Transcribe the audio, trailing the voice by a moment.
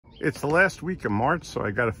It's the last week of March, so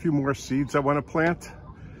I got a few more seeds I want to plant.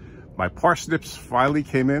 My parsnips finally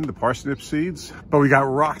came in, the parsnip seeds, but we got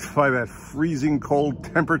rocked by that freezing cold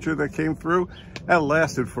temperature that came through. That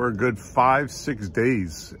lasted for a good 5-6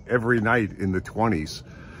 days, every night in the 20s.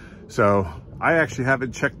 So I actually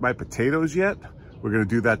haven't checked my potatoes yet. We're gonna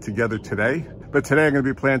do that together today. But today I'm gonna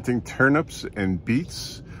be planting turnips and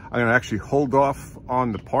beets. I'm gonna actually hold off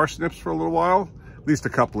on the parsnips for a little while, at least a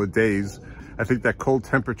couple of days. I think that cold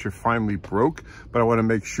temperature finally broke, but I want to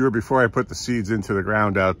make sure before I put the seeds into the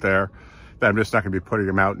ground out there that I'm just not going to be putting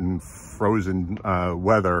them out in frozen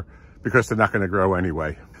weather, because they're not going to grow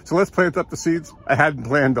anyway. So let's plant up the seeds. I hadn't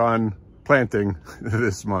planned on planting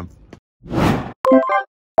this month.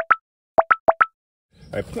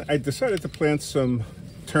 I decided to plant some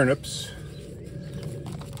turnips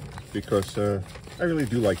because I really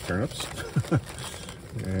do like turnips.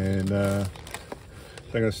 And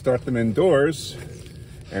I'm going to start them indoors,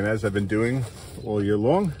 and as I've been doing all year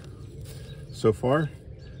long so far,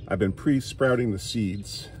 I've been pre-sprouting the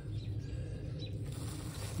seeds,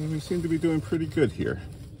 and we seem to be doing pretty good here.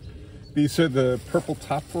 These are the purple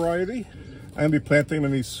top variety. I'm going to be planting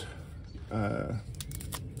them in these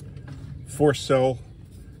 4-cell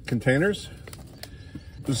containers.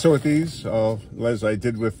 So with these, as I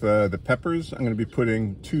did with the peppers, I'm going to be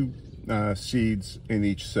putting 2 seeds in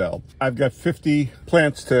each cell. I've got 50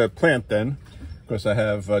 plants to plant then, because I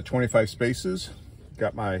have 25 spaces.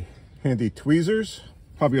 Got my handy tweezers.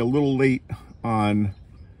 Probably a little late on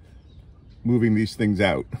moving these things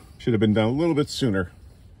out. Should have been done a little bit sooner.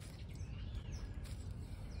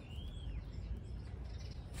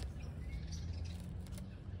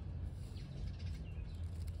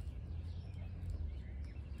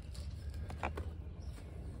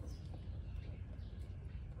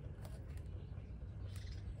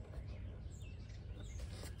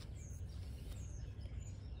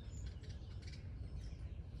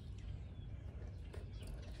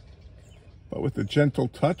 But with a gentle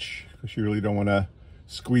touch, because you really don't want to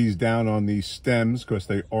squeeze down on these stems because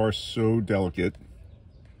they are so delicate.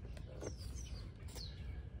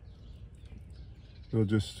 We'll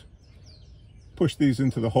just push these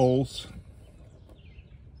into the holes,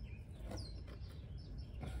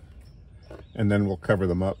 and then we'll cover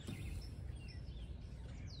them up.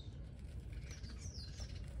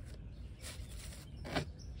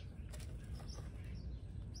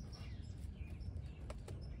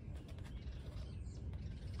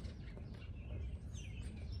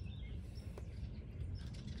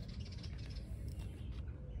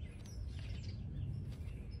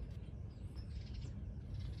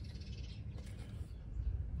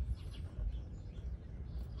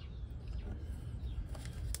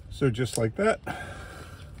 So just like that,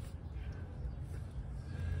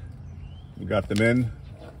 we got them in.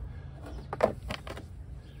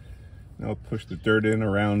 Now push the dirt in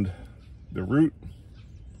around the root.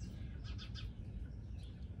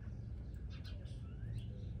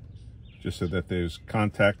 Just so that there's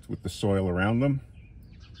contact with the soil around them.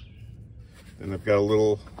 And I've got a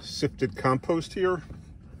little sifted compost here,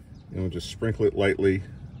 and we'll just sprinkle it lightly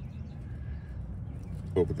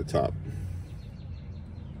over the top.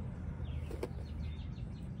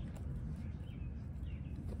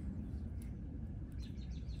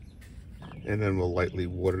 And then we'll lightly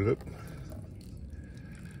water it.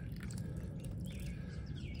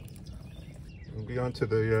 We'll be on to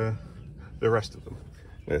the rest of them.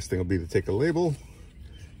 Last thing will be to take a label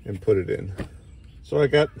and put it in. So I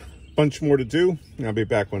got a bunch more to do, and I'll be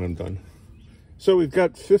back when I'm done. So we've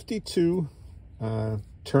got 52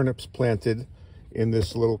 turnips planted in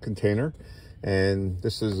this little container, and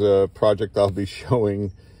this is a project I'll be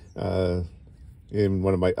showing in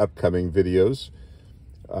one of my upcoming videos.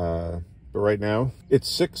 But right now, it's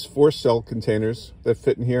 6 4-cell containers that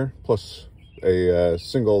fit in here, plus a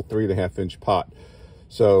single 3.5-inch pot.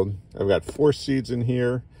 So I've got 4 seeds in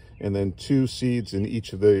here, and then 2 seeds in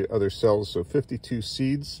each of the other cells, so 52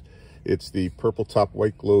 seeds. It's the purple top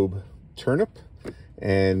white globe turnip,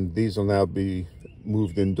 and these will now be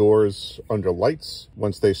moved indoors under lights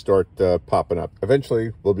once they start popping up.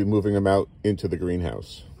 Eventually, we'll be moving them out into the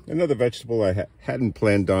greenhouse. Another vegetable I hadn't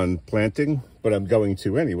planned on planting, but I'm going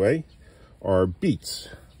to anyway, are beets.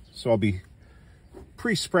 So I'll be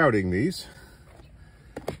pre-sprouting these,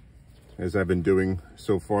 as I've been doing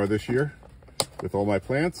so far this year with all my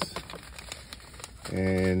plants.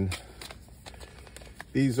 And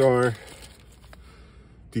these are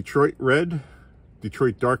Detroit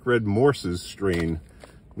dark red Morse's strain.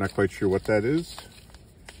 Not quite sure what that is.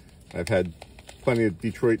 I've had plenty of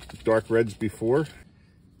Detroit dark reds before.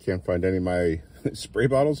 Can't find any of my spray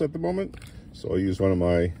bottles at the moment, so I'll use one of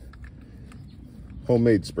my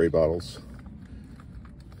homemade spray bottles.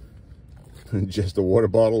 Just a water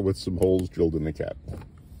bottle with some holes drilled in the cap.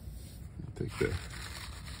 Take that.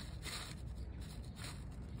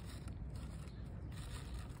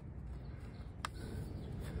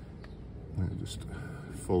 And just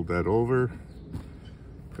fold that over,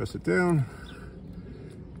 press it down,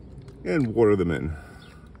 and water them in.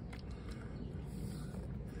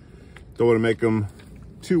 Don't want to make them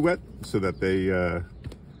too wet so that they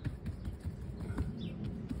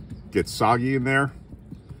get soggy in there.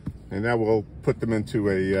 And now we'll put them into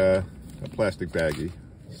a plastic baggie.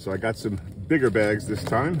 So I got some bigger bags this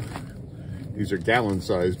time. These are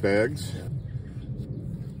gallon-sized bags.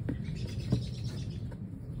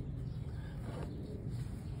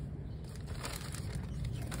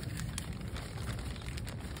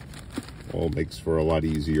 All makes for a lot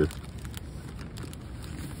easier.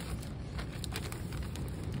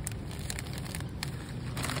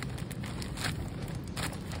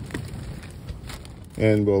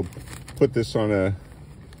 And we'll put this on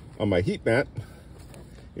my heat mat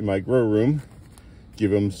in my grow room, give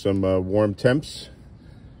them some warm temps,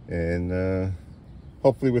 and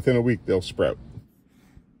hopefully within a week they'll sprout.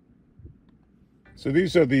 So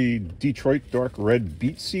these are the Detroit dark red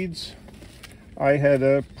beet seeds I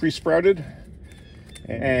had pre-sprouted,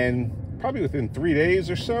 and probably within 3 days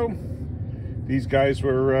or so these guys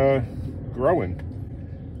were growing.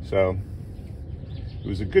 So it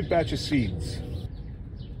was a good batch of seeds.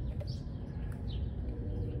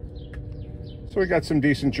 So we got some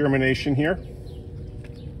decent germination here,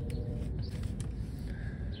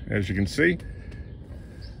 as you can see.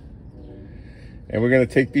 And we're going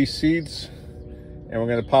to take these seeds and we're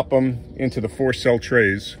going to pop them into the 4-cell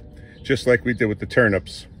trays, just like we did with the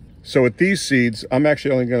turnips. So with these seeds, I'm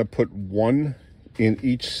actually only going to put 1 in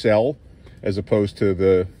each cell, as opposed to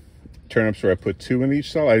the turnips where I put 2 in each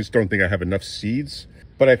cell. I just don't think I have enough seeds.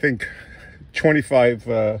 But I think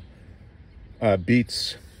 25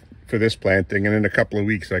 beets for this planting, and in a couple of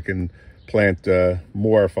weeks I can plant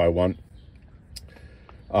more if I want.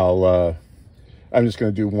 I'm just going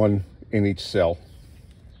to do 1 in each cell.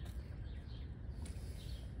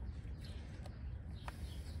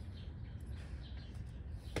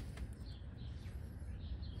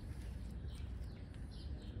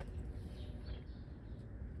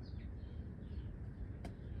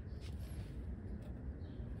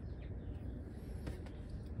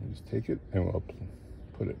 Just take it and we'll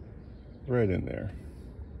put it right in there.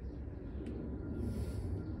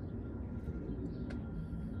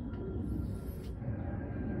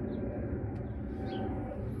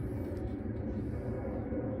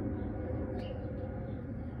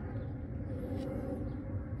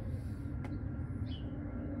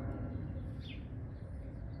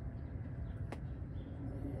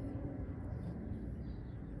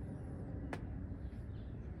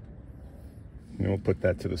 And we'll put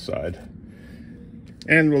that to the side.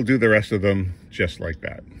 And we'll do the rest of them just like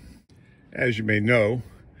that. As you may know,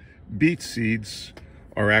 beet seeds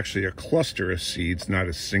are actually a cluster of seeds, not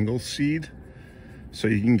a single seed. So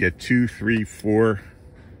you can get 2, 3, 4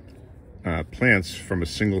 plants from a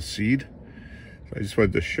single seed. So I just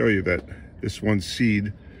wanted to show you that this one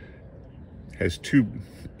seed has 2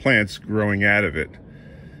 plants growing out of it.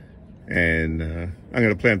 And I'm going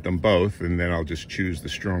to plant them both, and then I'll just choose the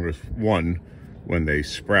strongest one when they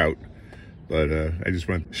sprout. But I just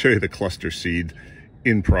want to show you the cluster seed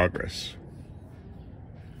in progress.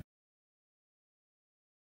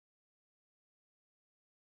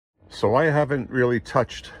 So I haven't really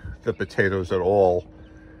touched the potatoes at all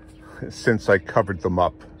since I covered them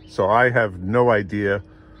up. So I have no idea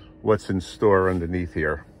what's in store underneath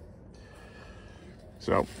here.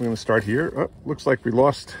 So I'm going to start here. Oh, looks like we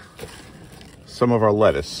lost some of our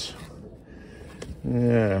lettuce.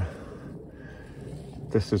 Yeah.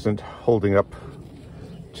 This isn't holding up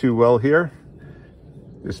too well here.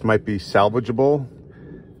 This might be salvageable.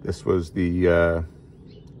 This was the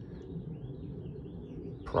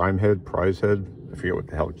prize head. I forget what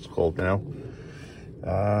the hell it's called now.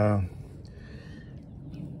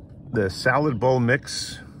 The salad bowl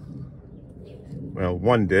mix, well,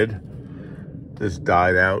 one did. This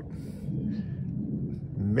died out.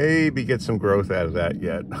 Maybe get some growth out of that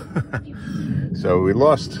yet. So we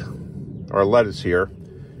lost our lettuce here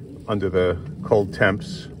under the cold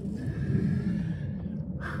temps.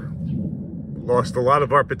 Lost a lot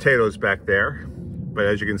of our potatoes back there, but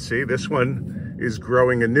as you can see, this one is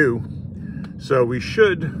growing anew. So we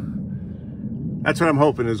should, that's what I'm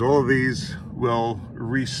hoping, is all of these will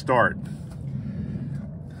restart.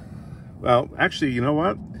 Well, actually, you know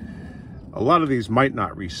what? A lot of these might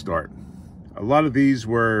not restart. A lot of these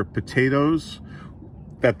were potatoes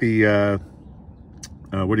that the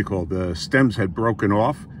the stems had broken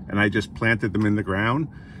off, and I just planted them in the ground.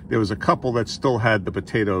 There was a couple that still had the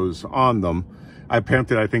potatoes on them. I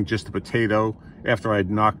planted, I think, just the potato after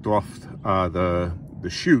I'd knocked off the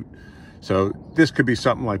shoot. So this could be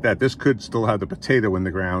something like that. This could still have the potato in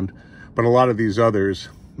the ground, but a lot of these others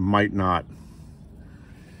might not.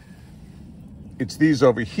 It's these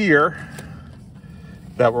over here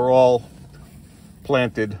that were all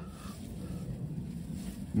planted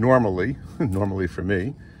normally for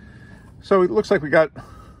me. So it looks like we got a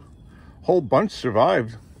whole bunch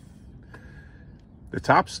survived. The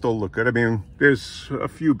tops still look good. I mean, there's a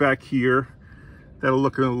few back here that are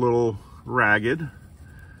looking a little ragged,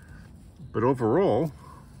 but overall,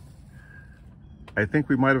 I think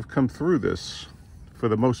we might have come through this for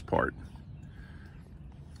the most part.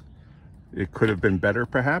 It could have been better,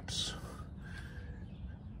 perhaps,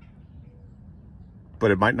 but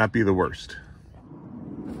it might not be the worst.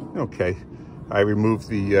 Okay, I removed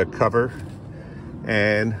the cover,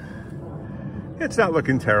 and it's not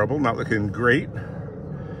looking terrible, not looking great.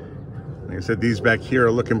 Like I said, these back here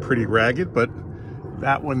are looking pretty ragged, but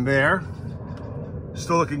that one there,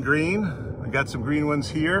 still looking green. I got some green ones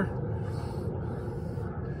here.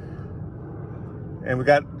 And we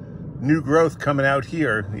got new growth coming out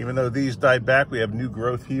here. Even though these died back, we have new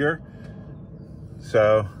growth here.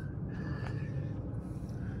 So,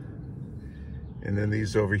 and then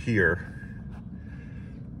these over here.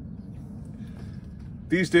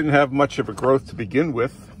 These didn't have much of a growth to begin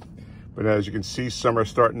with, but as you can see, some are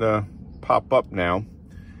starting to pop up now.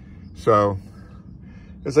 So,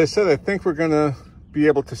 as I said, I think we're gonna be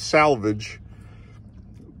able to salvage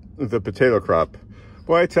the potato crop.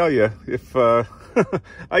 Boy, I tell you, if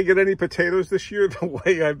I get any potatoes this year, the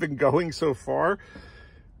way I've been going so far,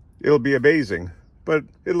 it'll be amazing. But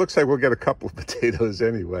it looks like we'll get a couple of potatoes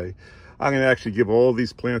anyway. I'm gonna actually give all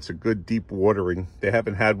these plants a good deep watering. They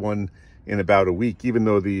haven't had one in about a week, even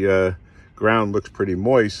though the ground looks pretty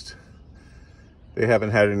moist. They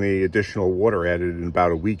haven't had any additional water added in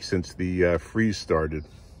about a week since the freeze started.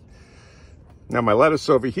 Now my lettuce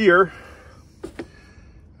over here,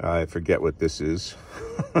 I forget what this is.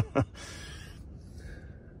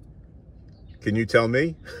 Can you tell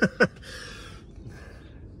me?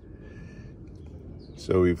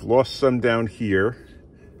 So we've lost some down here,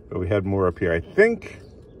 but we had more up here. I think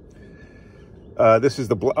this is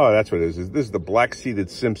the, oh, that's what it is. This is the black-seeded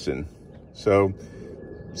Simpson. So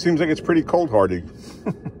seems like it's pretty cold hardy.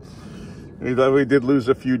 We did lose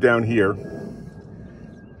a few down here,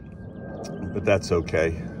 but that's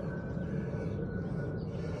okay.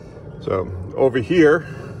 So over here,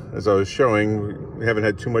 as I was showing, we haven't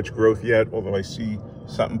had too much growth yet, although I see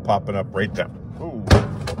something popping up right down.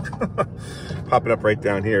 Popping up right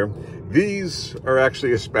down here. These are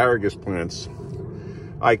actually asparagus plants.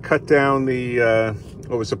 I cut down the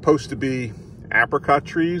what was supposed to be apricot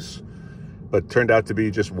trees, but turned out to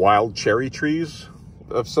be just wild cherry trees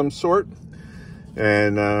of some sort.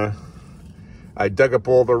 And I dug up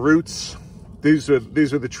all the roots. These are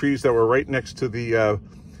the trees that were right next to the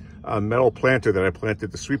metal planter that I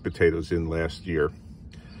planted the sweet potatoes in last year,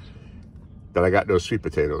 that I got no sweet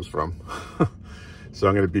potatoes from. So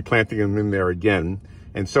I'm going to be planting them in there again.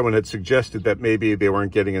 And someone had suggested that maybe they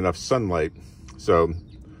weren't getting enough sunlight. So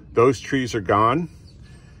those trees are gone.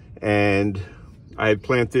 And I had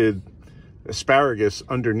planted asparagus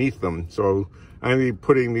underneath them. So I'm going to be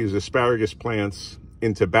putting these asparagus plants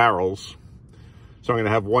into barrels. So I'm going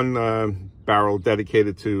to have one barrel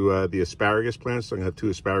dedicated to the asparagus plants. So I'm going to have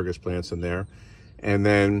 2 asparagus plants in there. And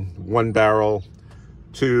then 1 barrel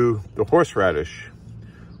to the horseradish,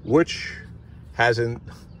 which hasn't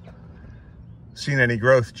seen any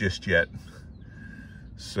growth just yet.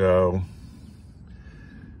 So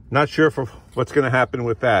not sure for what's going to happen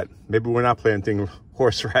with that. Maybe we're not planting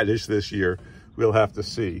horseradish this year. We'll have to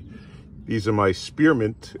see. These are my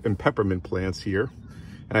spearmint and peppermint plants here.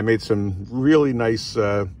 And I made some really nice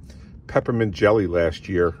peppermint jelly last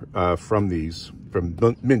year from these, from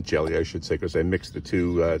mint jelly, I should say, because I mixed the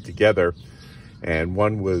two together. And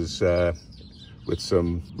one was with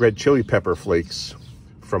some red chili pepper flakes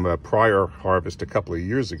from a prior harvest a couple of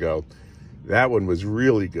years ago. That one was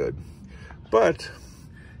really good. But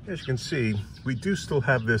as you can see, we do still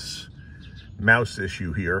have this mouse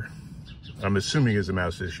issue here. I'm assuming is a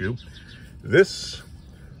mouse issue. This,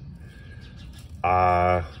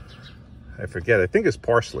 I forget, I think it's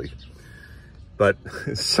parsley. But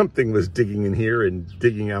something was digging in here and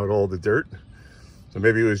digging out all the dirt. So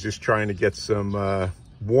maybe it was just trying to get some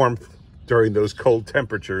warmth during those cold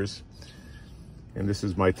temperatures. And this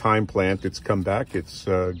is my thyme plant. It's come back. It's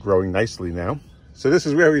growing nicely now. So this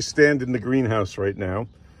is where we stand in the greenhouse right now.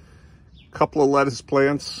 Couple of lettuce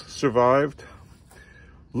plants survived.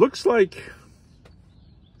 Looks like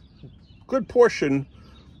a good portion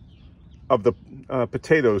of the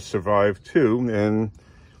potatoes survived too. And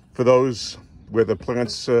for those where the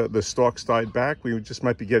plants, the stalks died back, we just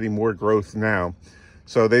might be getting more growth now.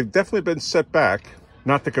 So they've definitely been set back.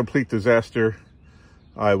 Not the complete disaster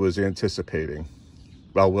I was anticipating.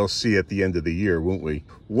 Well, we'll see at the end of the year, won't we?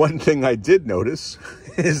 One thing I did notice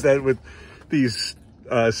is that with these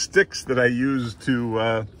sticks that I use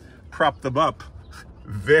to prop them up,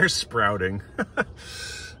 they're sprouting.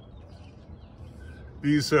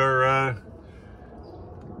 These are,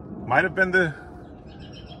 might have been the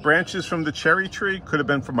branches from the cherry tree, could have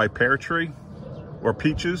been from my pear tree or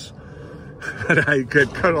peaches. And I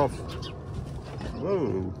could cut off.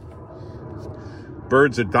 Whoa.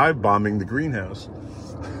 Birds are dive bombing the greenhouse.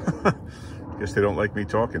 Guess they don't like me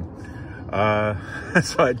talking.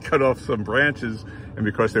 So I'd cut off some branches, and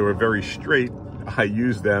because they were very straight, I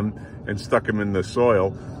used them and stuck them in the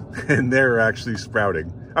soil, and they're actually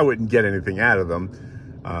sprouting. I wouldn't get anything out of them.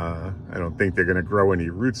 I don't think they're gonna grow any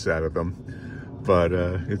roots out of them, but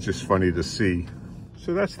it's just funny to see.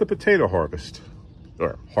 So that's the potato harvest,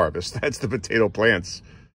 or harvest, that's the potato plants.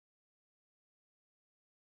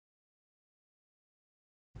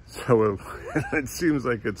 So it seems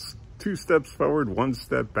like it's 2 steps forward, 1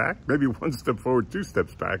 step back, maybe 1 step forward, 2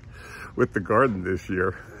 steps back with the garden this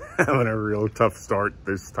year. Having a real tough start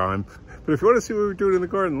this time. But if you want to see what we were doing in the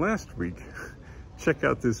garden last week, check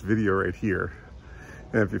out this video right here.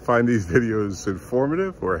 And if you find these videos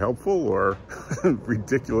informative or helpful or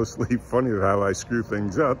ridiculously funny with how I screw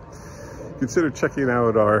things up, consider checking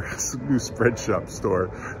out our new Spreadshop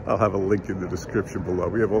store. I'll have a link in the description below.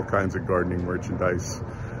 We have all kinds of gardening merchandise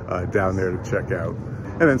down there to check out.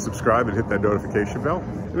 And then subscribe and hit that notification bell.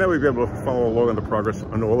 And then we'll be able to follow along on the progress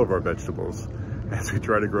on all of our vegetables as we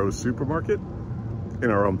try to grow a supermarket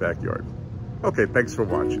in our own backyard. Okay, thanks for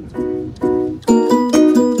watching.